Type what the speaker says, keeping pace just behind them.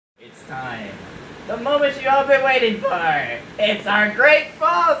It's time. The moment you all been waiting for. It's our Great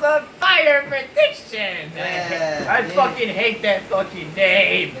Balls of Fire prediction. I fucking hate that fucking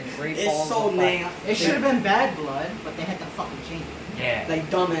name. It's so lame. It should have been Bad Blood, but they had to fucking change it. Yeah. Like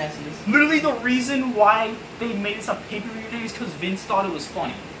dumbasses. Literally the reason why they made this a pay-per-view name is because Vince thought it was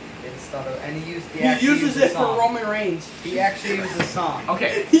funny. And he used He uses it for Roman Reigns. He actually used the song.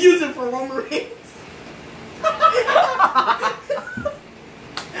 Okay. He used it for Roman Reigns.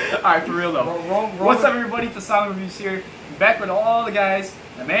 Alright, for real though. What's up, everybody? It's the Silent Reviews here. Back with all the guys.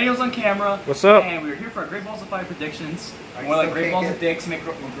 Emmanuel's on camera. What's up? And we're here for our Great Balls of Fire predictions. More like Great Balls of Dicks, make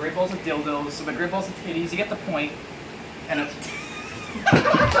Great Balls of Dildos, so the Great Balls of Titties. You get the point. And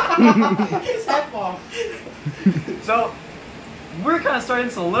His head off. so, we're kind of starting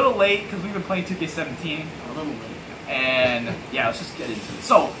this a little late because we've been playing 2K17. A little late. And yeah, let's just get into it.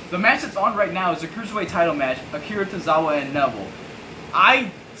 So, the match that's on right now is a Cruiserweight title match, Akira Tozawa and Neville.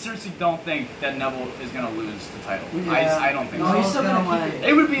 I seriously don't think that Neville is going to lose the title. Yeah. I don't think No, so. he's still gonna keep it.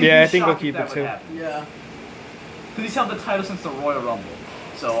 It would be a Yeah, I huge think he'll shock keep if it that too. would happen. Yeah. Because he's held the title since the Royal Rumble.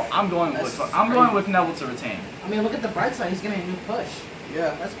 So, I'm going That's with Neville to retain. I mean, look at the bright side. He's getting a new push.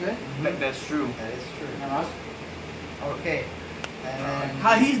 Yeah. That's good. That's true. That is true. Yeah, Ross? Okay. And then,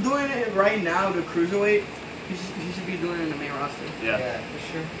 How he's doing it right now, the cruiserweight, he should be doing it in the main roster. Yeah.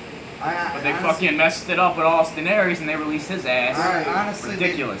 for sure. But they fucking messed it up with Austin Aries and they released his ass. Honestly,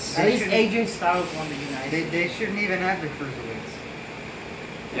 ridiculous. At least shouldn't- AJ Styles won the United. They shouldn't even have the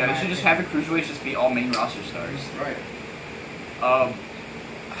cruiserweights. Yeah, they should just have the Cruiserweights just be all main roster stars. Right.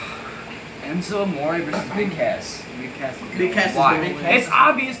 Enzo Amore versus Big Cass. Big Cass is Why? gonna win. It's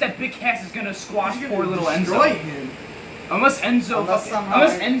obvious that Big Cass is gonna squash He's poor gonna little destroy Enzo. him. Unless Enzo,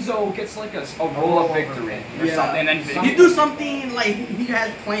 Unless Enzo gets like a roll-up victory or something, and then He do something like he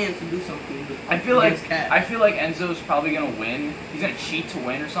has plans to do something. I feel like against Cass. Enzo's probably gonna win. He's gonna cheat to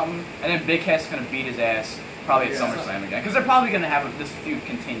win or something, and then Big Cass is gonna beat his ass probably at SummerSlam again, because they're probably gonna have this feud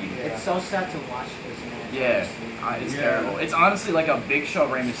continue. It's so sad to watch this match. Yeah, it's terrible. It's honestly like a Big Show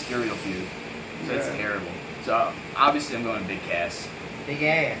Rey Mysterio feud. So it's terrible. So obviously I'm going Big Cass. Big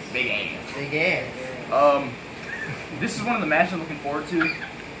ass. Big ass. Big ass. This is one of the matches I'm looking forward to.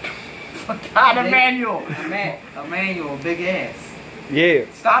 God, Emmanuel! Emmanuel, big ass. Yeah.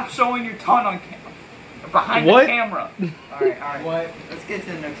 Stop showing your tongue on behind What? the camera. Alright. What? Let's get to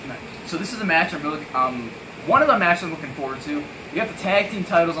the next match. So this is a match I'm really one of the matches I'm looking forward to. You got the tag team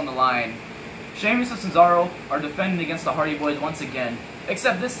titles on the line. Sheamus and Cesaro are defending against the Hardy Boys once again.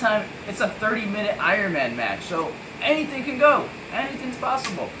 Except this time, it's a 30-minute Iron Man match, so anything can go. Anything's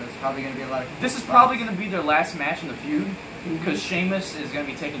possible. There's probably going to be a lot of... This is probably going to be their last match in the feud, because Sheamus is going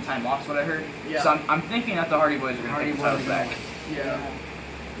to be taking time off, is what I heard. Yeah. So I'm thinking that the Hardy Boys are going to take the titles back. Yeah.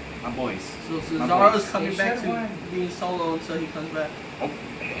 My boys. So My Cesaro's boys. coming back to being solo until he comes back.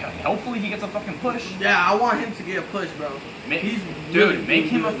 Hopefully he gets a fucking push. Yeah, I want him to get a push, bro. Dude, make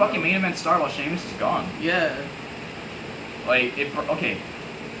him a fucking main event star while Sheamus is gone. Yeah. Like, if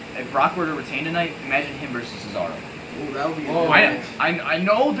Brock were to retain tonight, imagine him versus Cesaro. Oh, that would be. I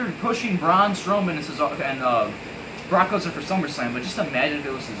know they're pushing Braun Strowman and Cesaro and Brock Lesnar for SummerSlam, but just imagine if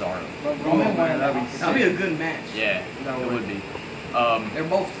it was Cesaro. That'd be a good match. Yeah, it would be. They're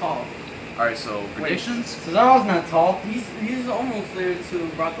both tall. All right, so predictions. Cesaro's not tall. He's almost there to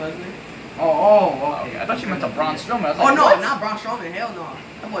Brock Lesnar. Okay, I thought you meant the Braun Strowman. I was Oh like, no, what? not Braun Strowman. Hell no.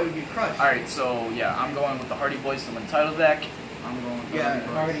 That boy would get crushed. All right, so yeah, I'm going with the Hardy Boys to win the titles back. I'm going with the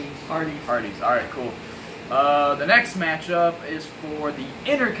Hardys. All right, cool. The next matchup is for the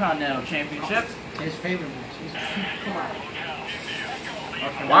Intercontinental Championship. His favorite match. Come on.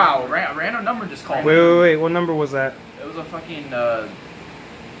 Okay, wow, random number just called. Wait. What number was that? It was a fucking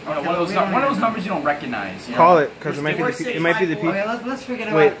one of those numbers you don't recognize. You Call know? it, because it might be the P. Okay, let's forget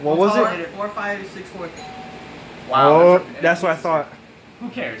about Wait, what was it? 4, 5, 6, 4. Wow. Oh, that's what I thought. Who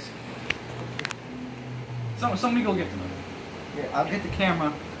cares? Somebody go get them. Yeah, I'll get the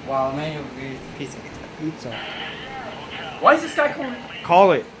camera while Emmanuel gets pizza. Why is this guy calling?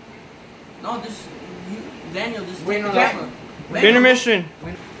 Call it. No, Daniel, just Wait, take the no, camera. Intermission.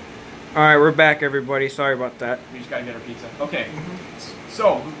 Alright, we're back, everybody. Sorry about that. We just gotta get our pizza. Okay.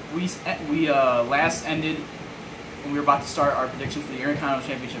 So we last ended when we were about to start our prediction for the Intercontinental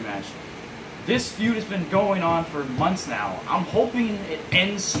Championship match. This feud has been going on for months now. I'm hoping it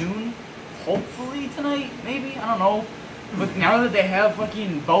ends soon. Hopefully tonight, maybe. I don't know. But now that they have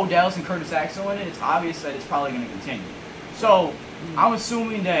fucking Bo Dallas and Curtis Axel in it, it's obvious that it's probably going to continue. So I'm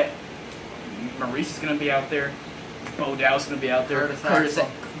assuming that Maurice is going to be out there. Bo Dallas is going to be out there.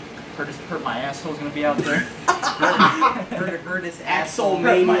 Hurt my asshole's gonna be out there. Hurt his Asshole asshole.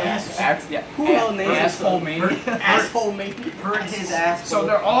 mania. Yeah. Who hell named Asshole himself? mania. Asshole mania. Hurt his ass. So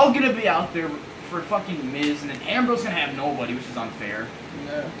they're all gonna be out there for fucking Miz, and then Ambrose gonna have nobody, which is unfair.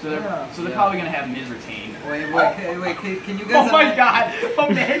 Yeah. So they're Yeah. probably gonna have Miz retain. Wait, can you guys? Oh my god!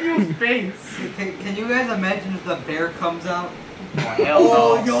 Emmanuel's face. Can you guys imagine if the bear comes out? Oh, hell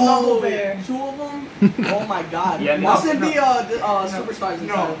Oh, no. yo, Bear. 2 of them? Oh my god. Yeah, Watch no, them be superstars inside.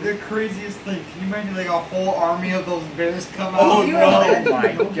 No, the craziest thing. Can you imagine like a whole army of those bears come out? Oh you no! imagine?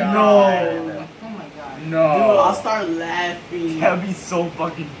 My No. god! Oh my god. No! Dude, I'll start laughing. That'd be so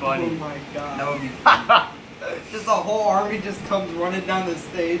fucking Oh funny. my god. That would be fun. Just a whole army just comes running down the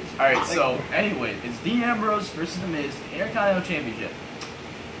stage. Alright, Like, so anyway, it's Dean Ambrose versus The Miz, Intercontinental Championship.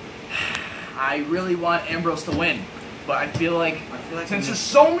 I really want Ambrose to win, but I feel like since there's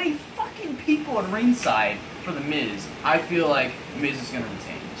so many fucking people at ringside for The Miz, I feel like Miz is gonna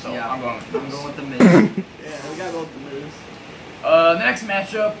retain. So Yeah. I'm going with I'm Miz. going with the Miz. Yeah, we gotta go with the Miz. The next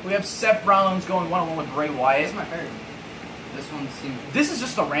matchup, we have Seth Rollins going one-on-one with Bray Wyatt. That's my favorite. This one seems. This is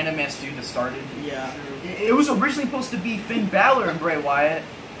just a random ass feud that started. Yeah. It was originally supposed to be Finn Balor and Bray Wyatt,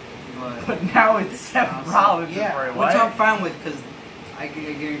 But but now it's Seth Rollins yeah. and Bray which I'm Wyatt. fine with because I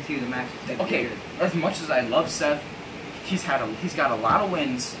guarantee you the match is gonna be Okay, good. as much as I love Seth, he's got a lot of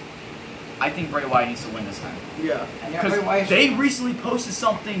wins. I think Bray Wyatt needs to win this time. Yeah. And yeah, Bray Wyatt Because they should- recently posted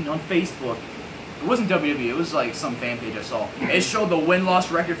something on Facebook. It wasn't WWE, it was like some fan page I saw. It showed the win-loss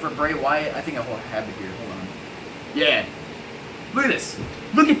record for Bray Wyatt. I think I have it here. Hold on. Yeah. Look at this.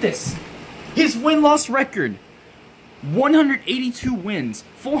 Look at this. His win-loss record. 182 wins,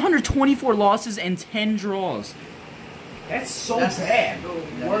 424 losses, and 10 draws. That's so bad.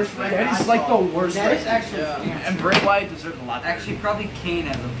 The worst record. That I is like the saw. worst That is record. actually. Yeah. Yeah. And Bray Wyatt deserves a lot better. Actually, probably Kane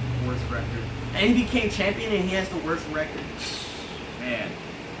has a worse record. And he became champion and he has the worst record. Man.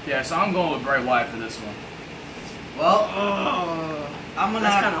 Yeah, so I'm going with Bray Wyatt for this one. Well, I'm gonna.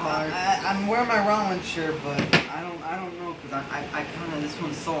 That's kinda hard. I'm wearing my Rollins shirt, but I don't know because I kind of this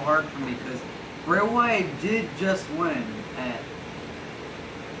one's so hard for me because Bray Wyatt did just win at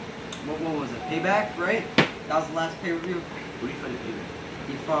what was it? Payback, right? That was the last pay-per-view. Who do you fight either?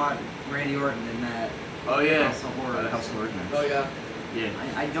 He fought Randy Orton in that. Oh yeah. House of Horrors. The House of Horrors match. Oh yeah. Yeah.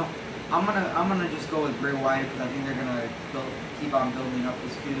 I don't. I'm gonna just go with Bray Wyatt because I think they're gonna keep on building up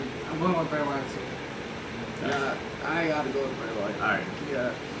this feud. I'm going with Bray Wyatt too. Yeah. I gotta go with Bray Wyatt. Alright.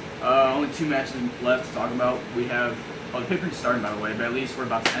 Yeah. Only 2 matches left to talk about. We have, the pay-per-view starting by the way, but at least we're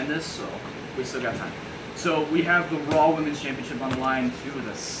about to end this, so we still got time. So we have the Raw Women's Championship on the line. 2 of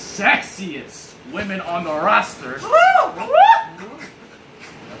the sexiest women on the roster. Okay,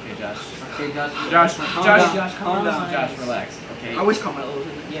 Josh. Okay, Josh, calm Josh, down. Josh, Calm down. Josh, relax. Okay. I wish Carmelo was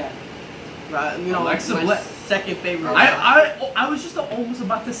in it. Yeah. Right, you know, Alexa my Bliss. second favorite. I was just almost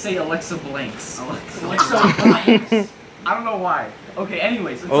about to say Alexa Blanks. Alexa. I don't know why. Okay,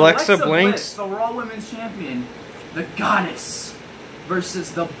 anyways, it's Alexa Bliss, Blanks. the Raw Women's Champion, the Goddess,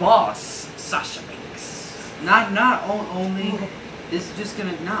 versus the Boss, Sasha Banks. Not only. This is just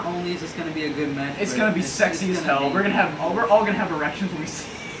gonna. Not only is this gonna be a good match. It's but gonna be it's sexy as gonna hell. be- We're all gonna have erections when we see.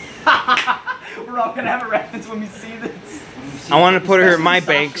 We're all gonna have erections when we see this. I want to put her in my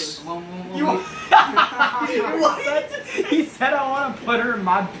Especially banks. Sasha. You. What? He said I want to put her in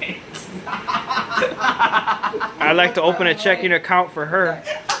my banks. I'd like to open a checking account for her.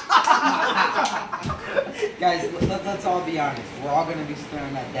 Guys, let's all be honest. We're all gonna be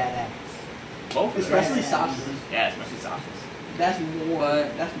staring at that ass. Both, Especially Yeah. Sasha. Yeah, especially Sasha's. That's more.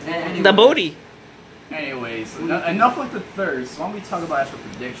 But That's more. anyway. The booty. Anyways, enough with the thirst. Why don't we talk about actual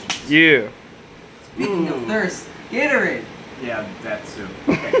predictions? Yeah. Speaking of thirst, Gatorade. Yeah, that too.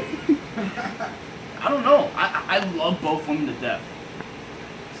 Okay. I don't know. I love both women to death.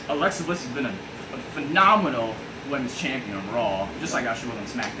 Alexa Bliss has been a phenomenal women's champion on Raw, just like how she was on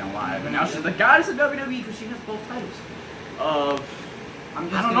SmackDown Live, and now she's the goddess of WWE because she has both titles. I'm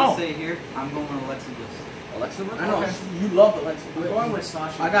just I don't gonna know. say here, I'm going with Alexa Bliss. Alexa Bliss. I know Okay. you love Alexa. I'm going with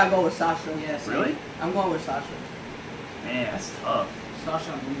Sasha. I gotta go with Sasha. Yes. Really? I'm going with Sasha. Man, that's tough.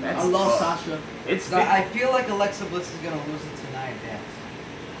 Sasha. That's I love tough. Sasha. It's So I feel like Alexa Bliss is gonna lose it tonight, Dad.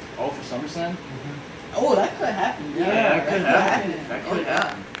 oh for SummerSlam. Oh, that could happen. Yeah, that could happen. That could Oh, yeah.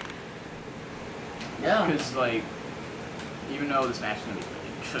 happen. Yeah. Because like, even though this match is gonna be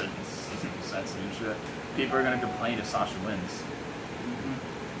really good, that's and shit, people are gonna complain if Sasha wins.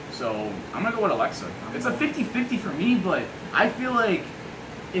 So I'm gonna go with Alexa. It's a 50-50 for me, but I feel like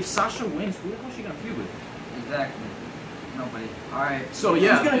if Sasha wins, who the hell is she gonna feud with? Exactly. Nobody. All right. So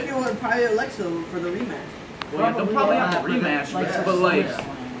yeah, Who's gonna feel with probably Alexa for the rematch? well, yeah, they'll probably have a rematch, Like, but like,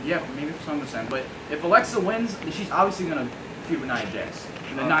 yeah. yeah, maybe for SummerSlam. But if Alexa wins, she's obviously gonna feud with Nia Jax.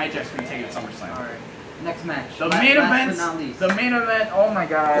 And then Nia Jax can take it at SummerSlam. All right. Next match. The main last but not event. least. The main event. Oh my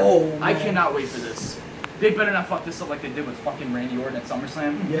god. Oh, I man. cannot wait for this. They better not fuck this up like they did with fucking Randy Orton at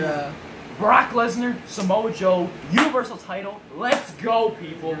SummerSlam. Yeah. Brock Lesnar, Samoa Joe, Universal title. Let's go,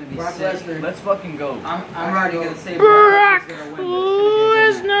 people. It's gonna be Brock sick. Lesnar. Let's fucking go. I'm already gonna say Brock Lesnar's gonna win, but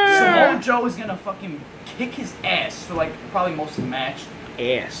it's gonna be a good match. Lesnar. Samoa Joe is gonna fucking kick his ass for like probably most of the match.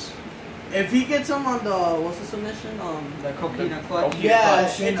 Ass. If he gets him on the what's the submission? The coquina clutch. Yeah,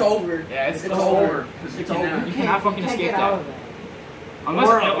 clutch. it's over. Yeah, it's It's over. over. Because It's you cannot, over. you cannot fucking escape get that. out of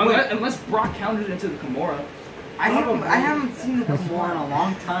that. Unless Brock counters into the Kimura. I haven't seen the Kimura in a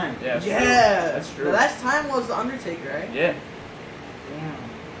long time. Yeah, that's Yeah, true. That's true. The last time was the Undertaker, right? Yeah.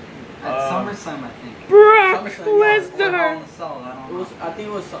 Damn. At SummerSlam, I think. Brock SummerSlam, Or Hell Lesnar. in a Cell, I don't It know. was. I think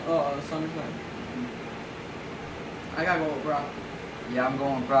it was SummerSlam. I gotta go with Brock. Yeah, I'm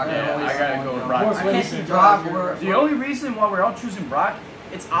going Brock. Yeah, always I gotta going go with Brock. Brock. I can't see Brock. The only reason why we're all choosing Brock,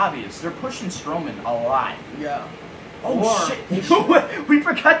 it's obvious. They're pushing Strowman a lot. Yeah. Oh Or- shit! We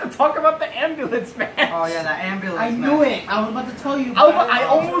forgot to talk about the ambulance match. Oh yeah, that ambulance. I match. knew it. I was about to tell you. I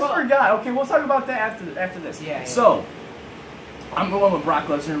almost forgot. Okay, we'll talk about that after this. Yeah, yeah. So, I'm going with Brock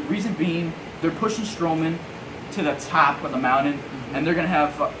Lesnar. Reason being, they're pushing Strowman to the top of the mountain, and they're gonna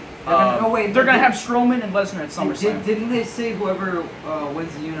have. They're gonna have Strowman and Lesnar at SummerSlam. Didn't they say whoever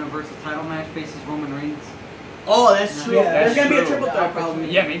wins the Universal title match faces Roman Reigns? Oh, that's true. Yeah, There's that's gonna be a true. triple threat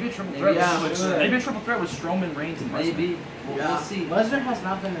probably. Yeah, maybe a triple threat. Yeah, with, sure. maybe a triple threat with Strowman, Reigns, and Lesnar. Maybe. Yeah. We'll see. Lesnar has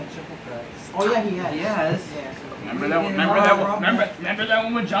not done a triple threat. Oh yeah, he has. Yes. Yeah. Remember that one? Remember that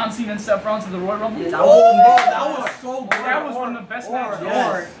one with John Cena and Seth Rollins at the Royal Rumble? Yeah, that Oh, was- that was so good. That was one of the best matches.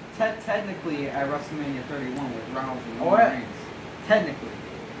 Yes. Technically at WrestleMania 31 with Rollins and Or- Roman Reigns. Technically.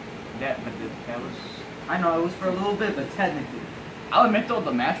 That was. I know it was for a little bit, but technically. I'll admit though,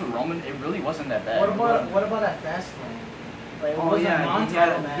 the match with Roman, it really wasn't that bad. What about that fast lane? Like, it Oh was a yeah, he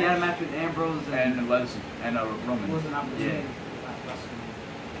non-title had, match. he had a match with Ambrose and. And Lesnar and It Roman. was an opportunity. Yeah. at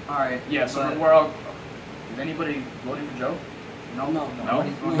WrestleMania. All right. Yeah. So but- we're all. Is anybody voting for Joe? No, No.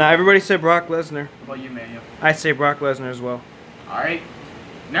 nobody's voting. Nah, everybody said Brock Lesnar. What about you, Manuel? I say Brock Lesnar as well. All right.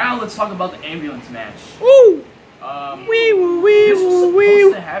 Now let's talk about the ambulance match. Woo! This Wee woo was wee supposed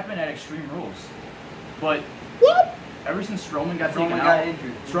woo to happen at Extreme Rules, but Whoop! ever since Strowman got taken Roman out, got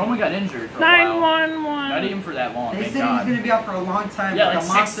injured. Strowman got injured for a while. 911. Not even for that long. They Thank said he was God. going to be out for a long time, Yeah, but like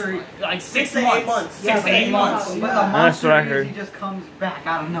the monster. like 6 to 8 months. months. 6 to 8 months. But the Yeah. That's monster what I usually heard. just comes back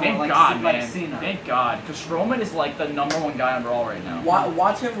out of nowhere, Thank like, God, like man. Cena. Thank God, because Strowman is like the #1 guy on Raw right now.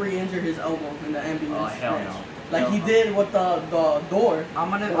 Watch him re-injure his elbow in the ambulance. Oh hell match. no. Like Hell he no. did with the door. I'm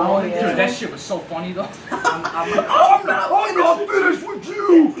gonna. Oh, I'm yeah. gonna Dude, that shit was so funny though. I'm I'm not finished with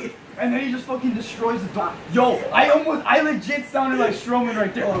you. And then he just fucking destroys the door. Yo, I legit sounded like Strowman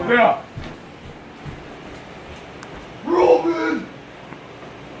right there. Oh. Yeah. Roman.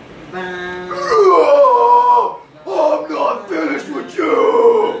 I'm not finished with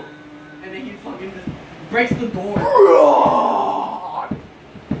you. And then he fucking just breaks the door.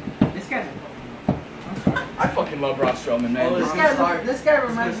 This guy's a I fucking love Braun Strowman, man. Oh, This guy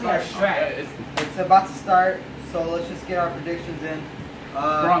reminds me of Yeah, Shrek. It's about to start, so let's just get our predictions in.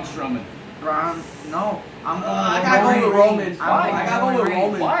 Braun Strowman. Braun, no, I'm going I with gotta go with Roman. Why? I gotta go with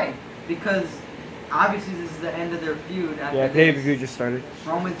Roman. Why? because obviously this is the end of their feud. After Yeah, this. pay-per-view just started.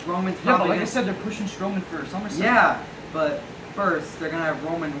 Roman's Yeah, probably but like I gonna- said, they're pushing Strowman for SummerSlam. Yeah, but first they're gonna have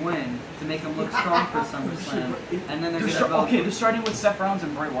Roman win to make him look strong for SummerSlam, and then they're gonna build. Okay, they're starting with Seth Rollins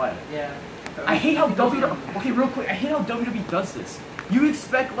and Bray Wyatt. Yeah. I hate how WWE. Okay, real quick. I hate how WWE does this. You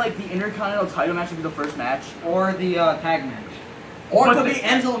expect like the Intercontinental title match to be the first match, Or the tag match. Or But it could they- be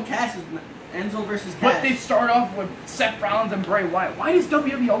Enzo and Cass's Enzo versus Cass. but they start off with Seth Rollins and Bray Wyatt. Why does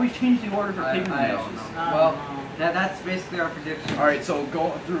WWE always change the order for I pay-per-view don't matches? know. Well, that's basically our prediction. All right, so go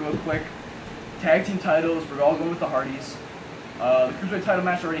through real quick. Tag team titles. We're all going with the Hardys. The Cruiserweight title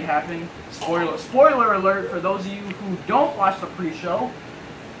match already happened. Spoiler alert for those of you who don't watch the pre-show.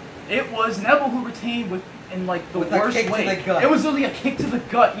 It was Neville who retained in like the With a worst kick to way. the gut. It was literally a kick to the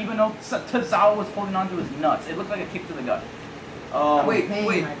gut, even though Tozawa was holding onto his nuts. It looked like a kick to the gut. Wait, pain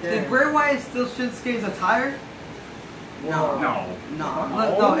wait. right there. Did Bray Wyatt still Shinsuke's attire? No. No. No.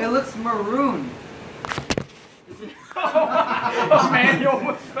 No, it looks maroon. Emmanuel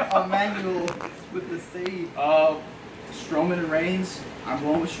was foul. Emmanuel with the save. Strowman and Reigns. I'm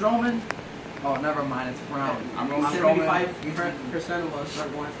going with Strowman. Oh, never mind. It's brown. I'm going with Strowman. 75% of us are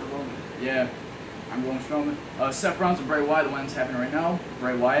going for Roman. Yeah. I'm going with Strowman. Seth Rollins and Bray Wyatt, the one that's happening right now.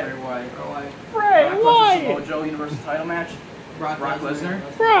 Bray Wyatt. Bray Wyatt. Bray Brock versus Wyatt. Samoa Joe Universal title match. Brock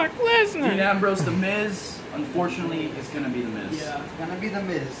Lesnar. Brock Dean Lesnar. Ambrose, The Miz. Unfortunately, it's gonna be the Miz. Yeah. It's gonna be the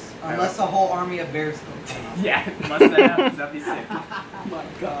Miz, unless a whole army of bears comes out. Yeah, unless that happens, that'd be sick. Oh my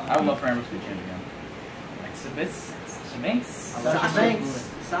god. I would love for Amber to be champ again. Alexa Bliss, Sasha Banks. Sasha Banks.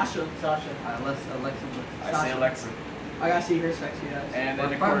 Sasha. Alexa. I say Alexa. I gotta see her sexy ass. And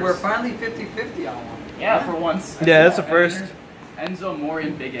then We're of course, finally 50-50 on one. yeah, for once. Yeah, that's the first. Enzo Amore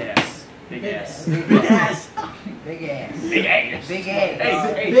and Big Ass. Big ass. Big ass. Big ass. Big ass. Big ass.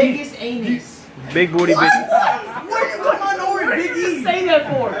 Hey, Biggest anus. Big booty bitch. Where you come on over, Big E? Say that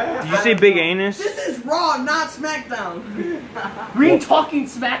for? Did you say big anus? This is Raw, not SmackDown. We ain't talking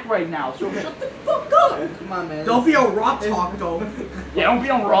smack right now, so shut the fuck up. Come on, man. Don't be a Raw talk though. Yeah, don't be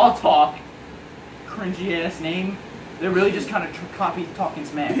on Raw Talk. Cringy ass name. They're really just kind of copy talking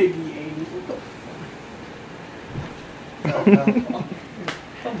smack. Big E anus. What the fuck?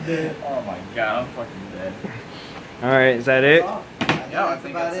 I'm dead. Oh my god, I'm fucking dead. Alright, is that it? Yeah, I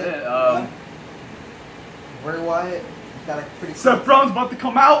think that's it. Bray Wyatt got a pretty. Seth Rollins about to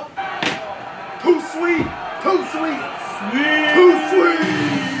come out. Too sweet. Too sweet. Sweet. Too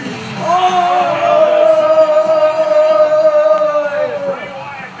sweet. Bray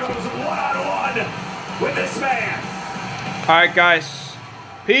Wyatt goes one-on-one with this man. Alright, guys.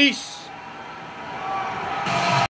 Peace.